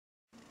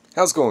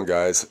How's it going,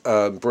 guys?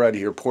 Brad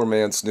here, Poor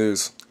Man's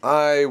News.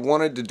 I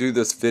wanted to do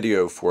this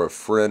video for a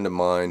friend of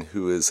mine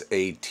who is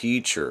a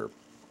teacher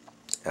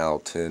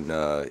out in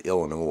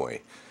Illinois.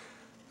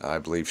 I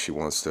believe she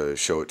wants to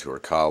show it to her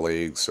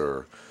colleagues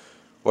or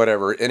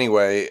whatever.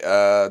 Anyway,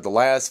 the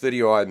last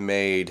video I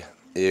made,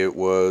 it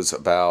was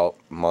about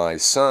my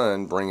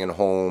son bringing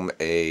home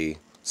a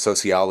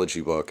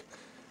sociology book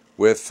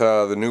with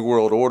the New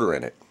World Order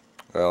in it.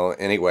 Well,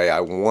 anyway, I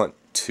want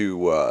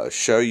to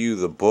show you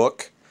the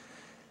book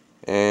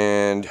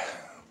and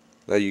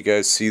let you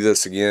guys see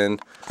this again.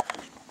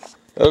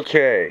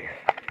 Okay,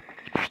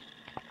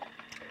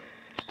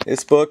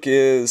 this book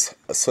is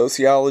a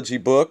sociology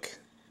book,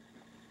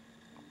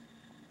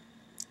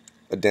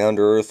 a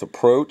down-to-earth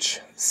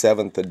approach,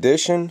 7th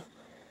edition,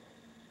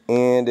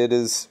 and it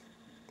is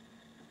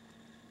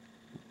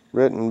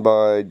written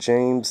by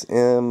James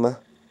M.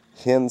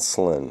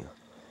 Henslin,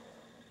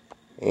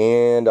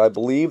 and I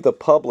believe the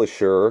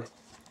publisher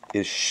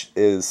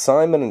is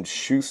Simon and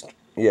Schuster.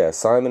 Yeah,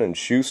 Simon and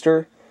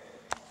Schuster.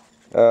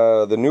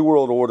 The New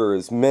World Order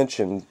is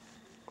mentioned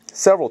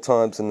several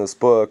times in this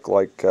book,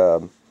 like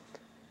 4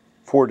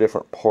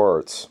 different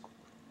parts.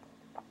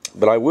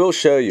 But I will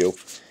show you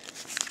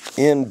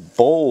in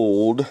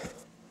bold.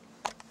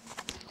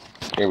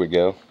 Here we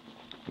go.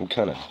 I'm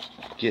kind of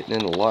getting in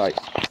the light.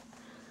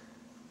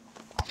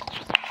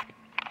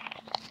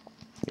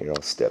 Here,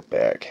 I'll step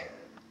back.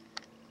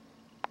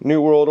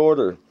 New World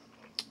Order.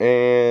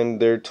 And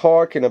they're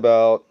talking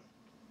about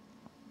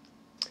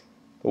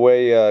the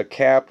way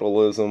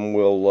capitalism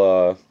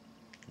will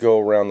go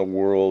around the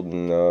world,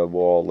 and we'll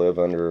all live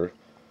under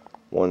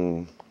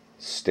one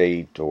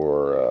state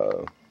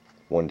or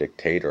one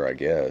dictator, I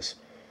guess.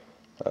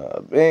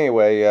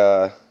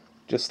 Anyway,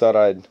 just thought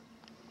I'd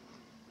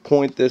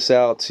point this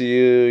out to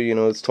you. You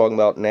know, it's talking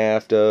about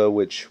NAFTA,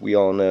 which we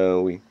all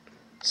know we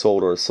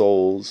sold our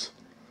souls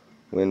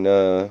when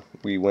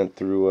we went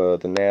through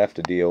the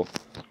NAFTA deal.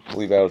 I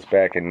believe that was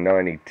back in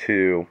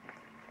 '92.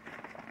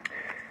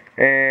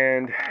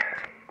 And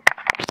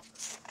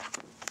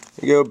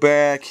you go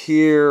back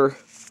here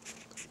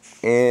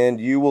and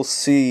you will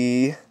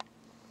see,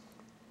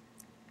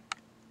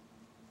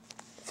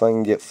 if I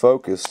can get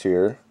focused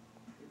here.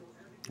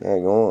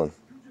 Hang on.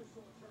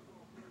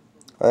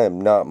 I am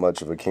not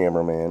much of a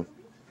cameraman,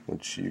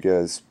 which you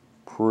guys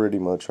pretty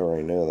much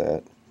already know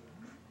that.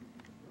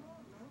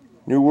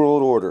 New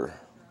World Order.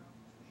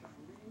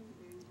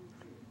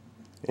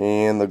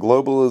 And the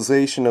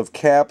globalization of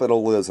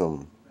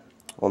capitalism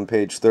on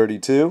page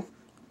 32,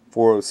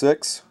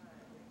 406.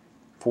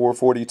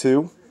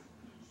 442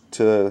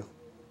 to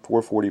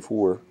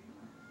 444.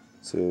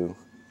 So,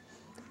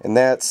 and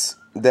that's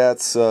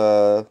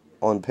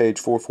on page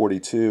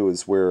 442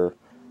 is where,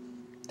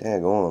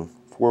 dang on,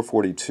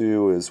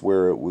 442 is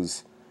where it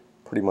was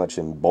pretty much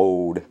in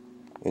bold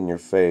in your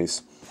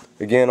face.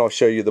 Again, I'll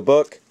show you the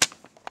book.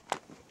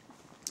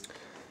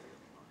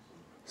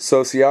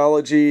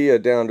 Sociology, a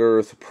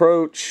down-to-earth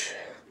approach,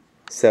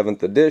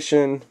 7th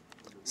edition.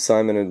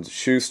 Simon and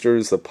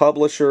Schuster's the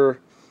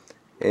publisher.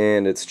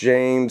 And it's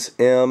James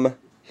M.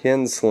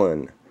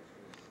 Henslin.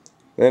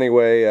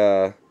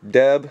 Anyway,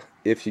 Deb,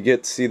 if you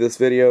get to see this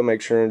video,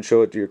 make sure and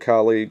show it to your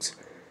colleagues.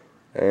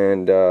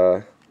 And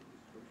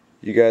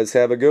you guys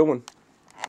have a good one.